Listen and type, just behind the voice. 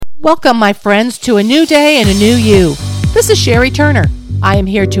Welcome, my friends, to a new day and a new you. This is Sherry Turner. I am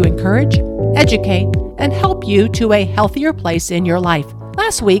here to encourage, educate, and help you to a healthier place in your life.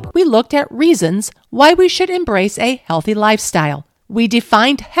 Last week, we looked at reasons why we should embrace a healthy lifestyle. We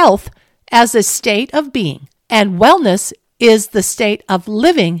defined health as a state of being, and wellness is the state of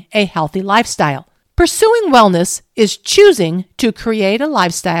living a healthy lifestyle. Pursuing wellness is choosing to create a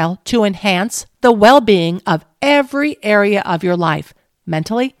lifestyle to enhance the well-being of every area of your life,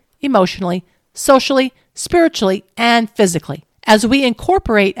 mentally, emotionally, socially, spiritually, and physically. As we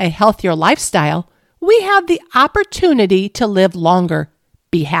incorporate a healthier lifestyle, we have the opportunity to live longer,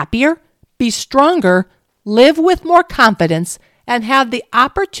 be happier, be stronger, live with more confidence, and have the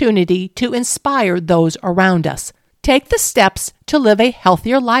opportunity to inspire those around us. Take the steps to live a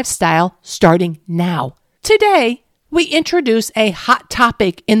healthier lifestyle starting now. Today, we introduce a hot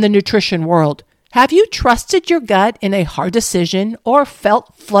topic in the nutrition world. Have you trusted your gut in a hard decision or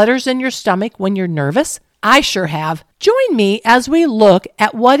felt flutters in your stomach when you're nervous? I sure have. Join me as we look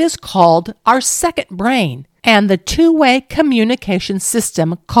at what is called our second brain and the two-way communication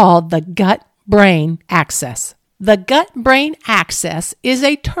system called the gut-brain axis. The gut-brain axis is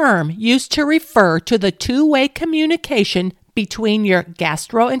a term used to refer to the two-way communication between your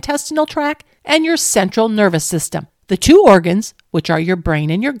gastrointestinal tract and your central nervous system. The two organs, which are your brain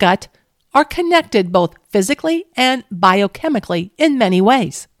and your gut, are connected both physically and biochemically in many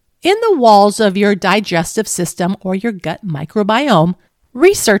ways. In the walls of your digestive system or your gut microbiome,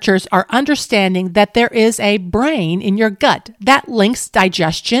 researchers are understanding that there is a brain in your gut that links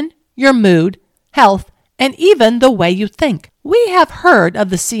digestion, your mood, health, and even the way you think. We have heard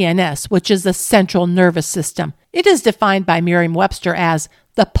of the CNS, which is the central nervous system. It is defined by Merriam-Webster as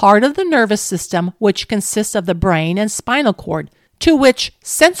the part of the nervous system which consists of the brain and spinal cord, to which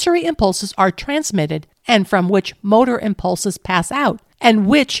sensory impulses are transmitted and from which motor impulses pass out, and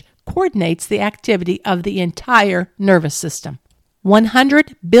which coordinates the activity of the entire nervous system.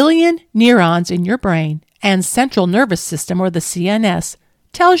 100 billion neurons in your brain and central nervous system, or the CNS,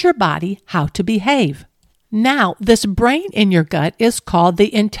 tells your body how to behave. Now, this brain in your gut is called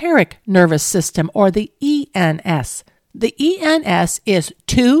the enteric nervous system, or the ENS. The ENS is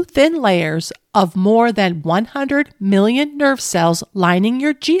two thin layers of more than 100 million nerve cells lining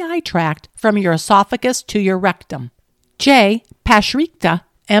your GI tract from your esophagus to your rectum. Jay Pasricha,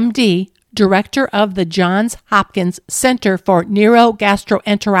 MD, director of the Johns Hopkins Center for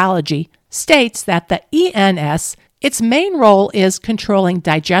Neurogastroenterology, states that the ENS, its main role is controlling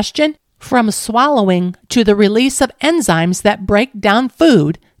digestion, from swallowing to the release of enzymes that break down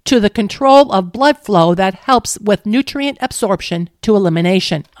food, to the control of blood flow that helps with nutrient absorption to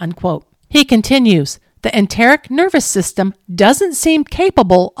elimination, unquote. He continues, the enteric nervous system doesn't seem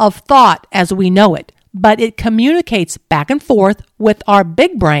capable of thought as we know it, but it communicates back and forth with our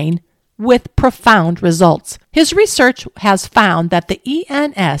big brain with profound results. His research has found that the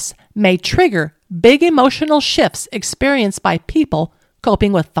ENS may trigger big emotional shifts experienced by people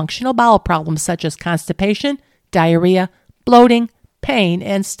coping with functional bowel problems such as constipation, diarrhea, bloating, pain,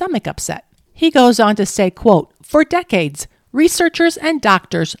 and stomach upset. He goes on to say, quote, for decades, researchers and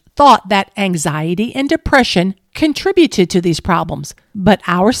doctors thought that anxiety and depression contributed to these problems, but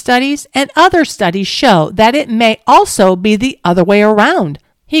our studies and other studies show that it may also be the other way around.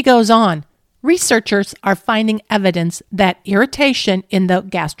 He goes on, researchers are finding evidence that irritation in the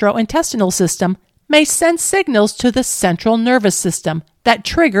gastrointestinal system may send signals to the central nervous system that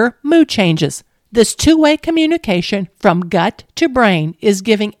trigger mood changes. This two-way communication from gut to brain is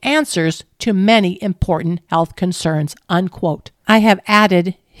giving answers to many important health concerns, unquote. I have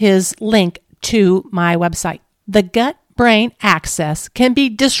added his link to my website. The gut-brain axis can be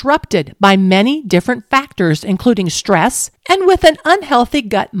disrupted by many different factors, including stress and with an unhealthy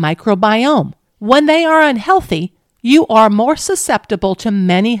gut microbiome. When they are unhealthy, you are more susceptible to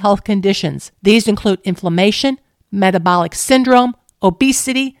many health conditions. These include inflammation, metabolic syndrome,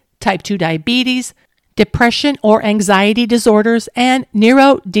 obesity, type 2 diabetes, depression or anxiety disorders, and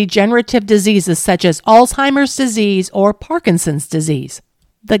neurodegenerative diseases such as Alzheimer's disease or Parkinson's disease.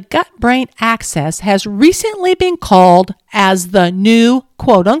 The gut-brain axis has recently been called as the new,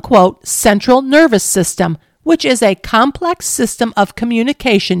 quote-unquote, central nervous system, which is a complex system of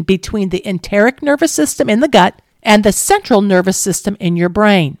communication between the enteric nervous system in the gut and the central nervous system in your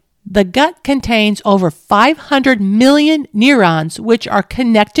brain. The gut contains over 500 million neurons which are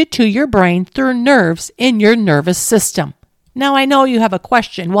connected to your brain through nerves in your nervous system. Now I know you have a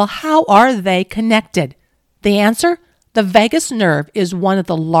question, well, how are they connected? The answer? The vagus nerve is one of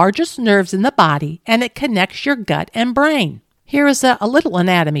the largest nerves in the body and it connects your gut and brain. Here is a little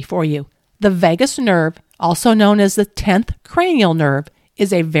anatomy for you. The vagus nerve, also known as the 10th cranial nerve,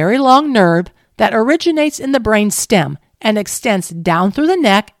 is a very long nerve that originates in the brain stem and extends down through the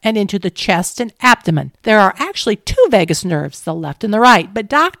neck and into the chest and abdomen. There are actually two vagus nerves, the left and the right, but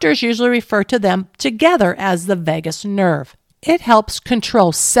doctors usually refer to them together as the vagus nerve. It helps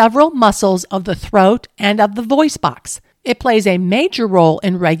control several muscles of the throat and of the voice box. It plays a major role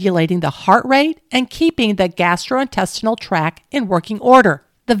in regulating the heart rate and keeping the gastrointestinal tract in working order.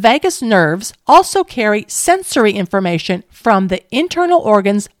 The vagus nerves also carry sensory information from the internal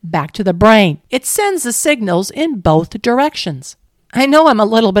organs back to the brain. It sends the signals in both directions. I know I'm a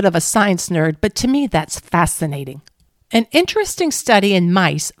little bit of a science nerd, but to me that's fascinating. An interesting study in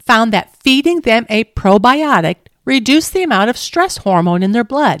mice found that feeding them a probiotic reduced the amount of stress hormone in their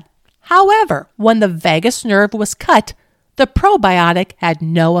blood. However, when the vagus nerve was cut, the probiotic had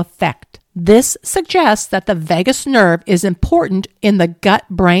no effect. This suggests that the vagus nerve is important in the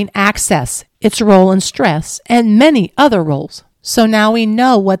gut-brain axis, its role in stress, and many other roles. So now we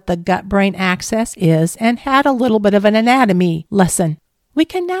know what the gut-brain axis is and had a little bit of an anatomy lesson. We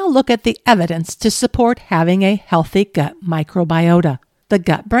can now look at the evidence to support having a healthy gut microbiota. The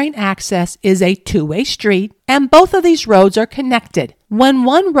gut-brain axis is a two-way street, and both of these roads are connected. When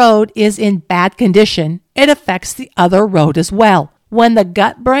one road is in bad condition, it affects the other road as well. When the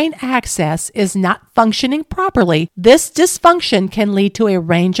gut-brain axis is not functioning properly, this dysfunction can lead to a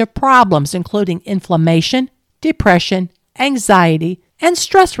range of problems, including inflammation, depression, anxiety, and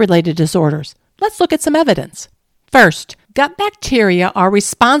stress-related disorders. Let's look at some evidence. First, gut bacteria are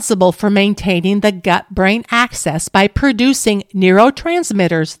responsible for maintaining the gut-brain axis by producing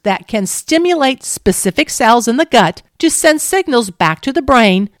neurotransmitters that can stimulate specific cells in the gut to send signals back to the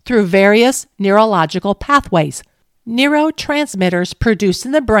brain through various neurological pathways. Neurotransmitters produced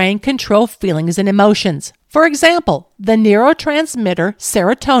in the brain control feelings and emotions. For example, the neurotransmitter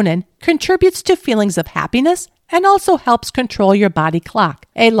serotonin contributes to feelings of happiness and also helps control your body clock.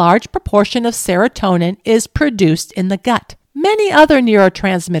 A large proportion of serotonin is produced in the gut. Many other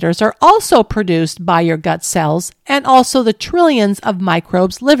neurotransmitters are also produced by your gut cells and also the trillions of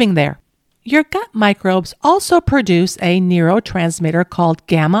microbes living there. Your gut microbes also produce a neurotransmitter called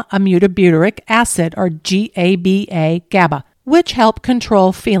gamma-aminobutyric acid, or GABA, which help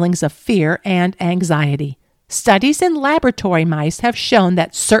control feelings of fear and anxiety. Studies in laboratory mice have shown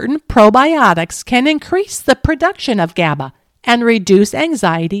that certain probiotics can increase the production of GABA and reduce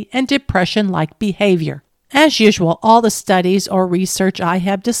anxiety and depression-like behavior. As usual, all the studies or research I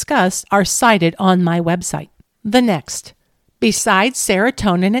have discussed are cited on my website. The next, besides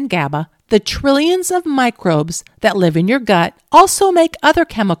serotonin and GABA, the trillions of microbes that live in your gut also make other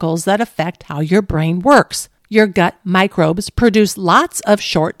chemicals that affect how your brain works. Your gut microbes produce lots of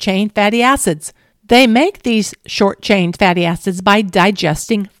short-chain fatty acids. They make these short-chain fatty acids by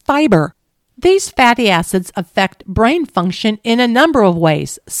digesting fiber. These fatty acids affect brain function in a number of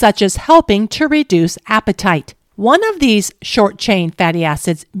ways, such as helping to reduce appetite. One of these short-chain fatty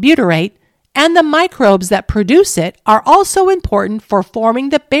acids, butyrate, and the microbes that produce it are also important for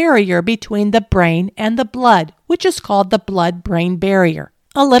forming the barrier between the brain and the blood, which is called the blood-brain barrier.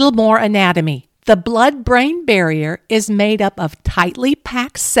 A little more anatomy. The blood-brain barrier is made up of tightly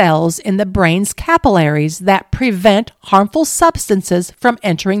packed cells in the brain's capillaries that prevent harmful substances from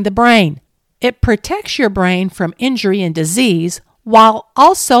entering the brain. It protects your brain from injury and disease while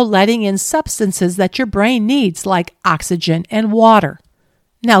also letting in substances that your brain needs, like oxygen and water.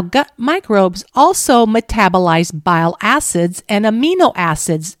 Now, gut microbes also metabolize bile acids and amino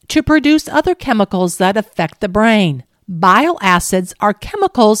acids to produce other chemicals that affect the brain. Bile acids are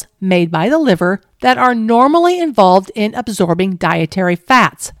chemicals made by the liver that are normally involved in absorbing dietary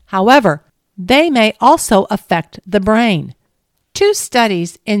fats. However, they may also affect the brain. 2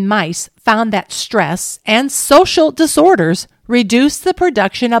 studies in mice found that stress and social disorders reduce the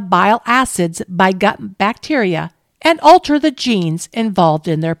production of bile acids by gut bacteria and alter the genes involved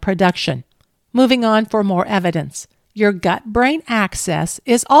in their production. Moving on for more evidence. Your gut-brain axis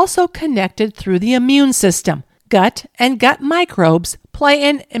is also connected through the immune system. Gut and gut microbes play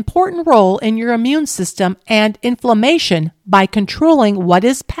an important role in your immune system and inflammation by controlling what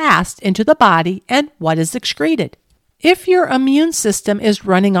is passed into the body and what is excreted. If your immune system is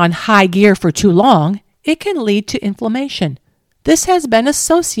running on high gear for too long, it can lead to inflammation. This has been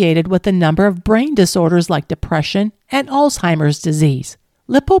associated with a number of brain disorders like depression and Alzheimer's disease.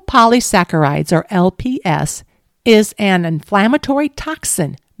 Lipopolysaccharides, or LPS, is an inflammatory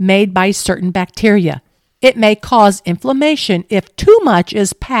toxin made by certain bacteria. It may cause inflammation if too much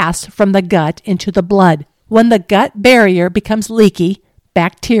is passed from the gut into the blood. When the gut barrier becomes leaky,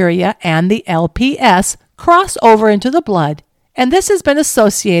 bacteria and the LPS cross over into the blood, and this has been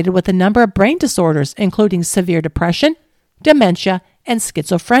associated with a number of brain disorders, including severe depression, dementia, and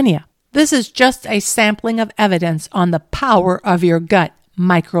schizophrenia. This is just a sampling of evidence on the power of your gut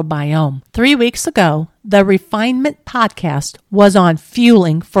microbiome. 3 weeks ago, the Refinement podcast was on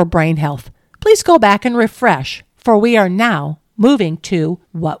fueling for brain health. Please go back and refresh, for we are now moving to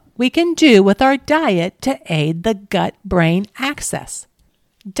what we can do with our diet to aid the gut-brain axis.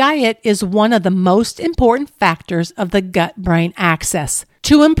 Diet is one of the most important factors of the gut-brain axis.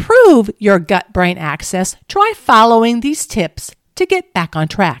 To improve your gut-brain axis, try following these tips to get back on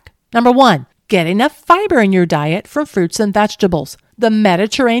track. Number 1, get enough fiber in your diet from fruits and vegetables. The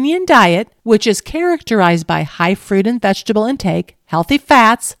Mediterranean diet, which is characterized by high fruit and vegetable intake, healthy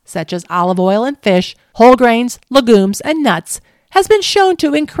fats such as olive oil and fish, whole grains, legumes, and nuts, has been shown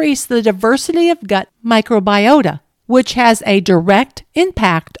to increase the diversity of gut microbiota, which has a direct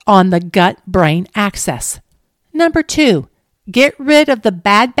impact on the gut-brain axis. Number 2, get rid of the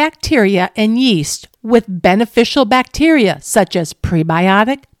bad bacteria and yeast with beneficial bacteria such as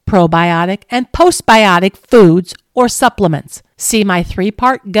prebiotic, probiotic, and postbiotic foods or supplements. See my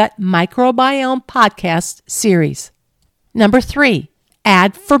 3-part gut microbiome podcast series. Number 3,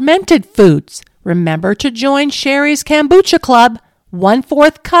 add fermented foods. Remember to join Sherry's Kombucha Club,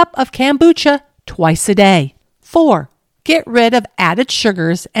 1/4 cup of kombucha twice a day. 4, get rid of added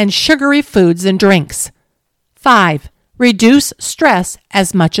sugars and sugary foods and drinks. 5, reduce stress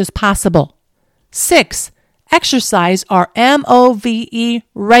as much as possible. 6, exercise or MOVE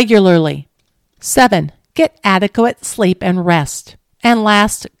regularly. 7, get adequate sleep and rest. And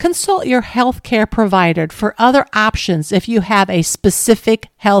last, consult your healthcare provider for other options if you have a specific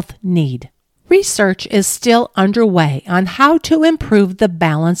health need. Research is still underway on how to improve the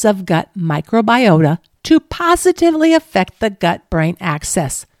balance of gut microbiota to positively affect the gut-brain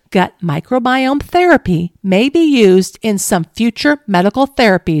axis. Gut microbiome therapy may be used in some future medical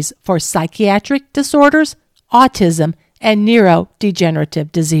therapies for psychiatric disorders, autism, and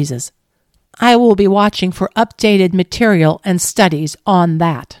neurodegenerative diseases. I will be watching for updated material and studies on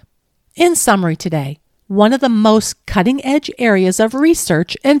that. In summary today, one of the most cutting-edge areas of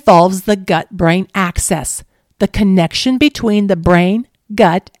research involves the gut-brain axis. The connection between the brain,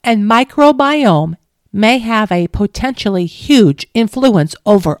 gut, and microbiome may have a potentially huge influence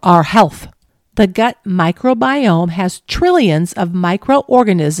over our health. The gut microbiome has trillions of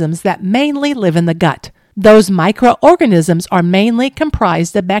microorganisms that mainly live in the gut. Those microorganisms are mainly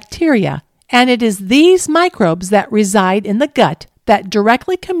comprised of bacteria, and it is these microbes that reside in the gut that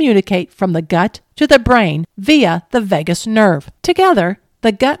directly communicate from the gut to the brain via the vagus nerve. Together,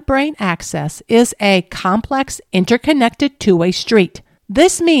 the gut-brain axis is a complex, interconnected two-way street.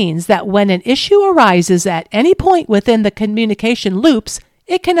 This means that when an issue arises at any point within the communication loops,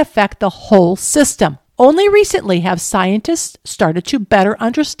 it can affect the whole system. Only recently have scientists started to better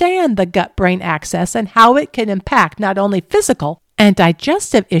understand the gut-brain axis and how it can impact not only physical and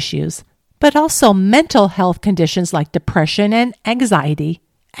digestive issues, but also mental health conditions like depression and anxiety,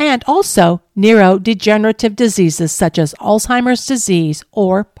 and also neurodegenerative diseases such as Alzheimer's disease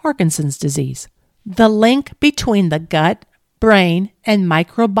or Parkinson's disease. The link between the gut, brain, and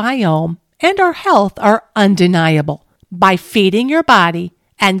microbiome and our health are undeniable. By feeding your body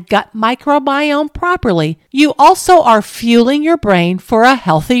and gut microbiome properly, you also are fueling your brain for a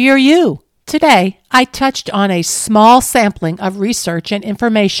healthier you. Today, I touched on a small sampling of research and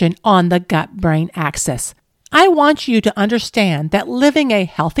information on the gut-brain axis. I want you to understand that living a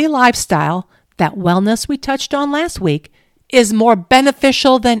healthy lifestyle, that wellness we touched on last week, is more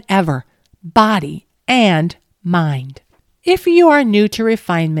beneficial than ever, body and mind. If you are new to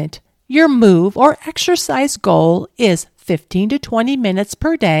Refinement, your move or exercise goal is 15 to 20 minutes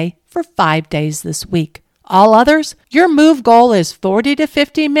per day for 5 days this week. All others, your move goal is 40 to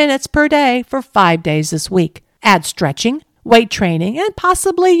 50 minutes per day for 5 days this week. Add stretching, weight training, and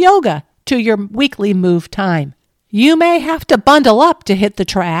possibly yoga to your weekly move time. You may have to bundle up to hit the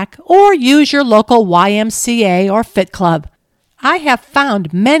track or use your local YMCA or Fit Club. I have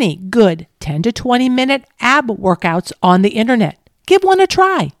found many good 10 to 20 minute ab workouts on the internet. Give one a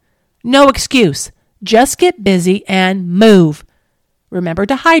try. No excuse. Just get busy and move. Remember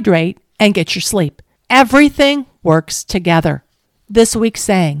to hydrate and get your sleep. Everything works together. This week's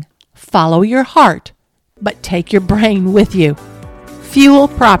saying, follow your heart, but take your brain with you. Fuel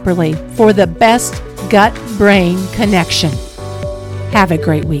properly for the best gut-brain connection. Have a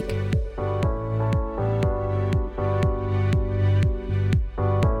great week.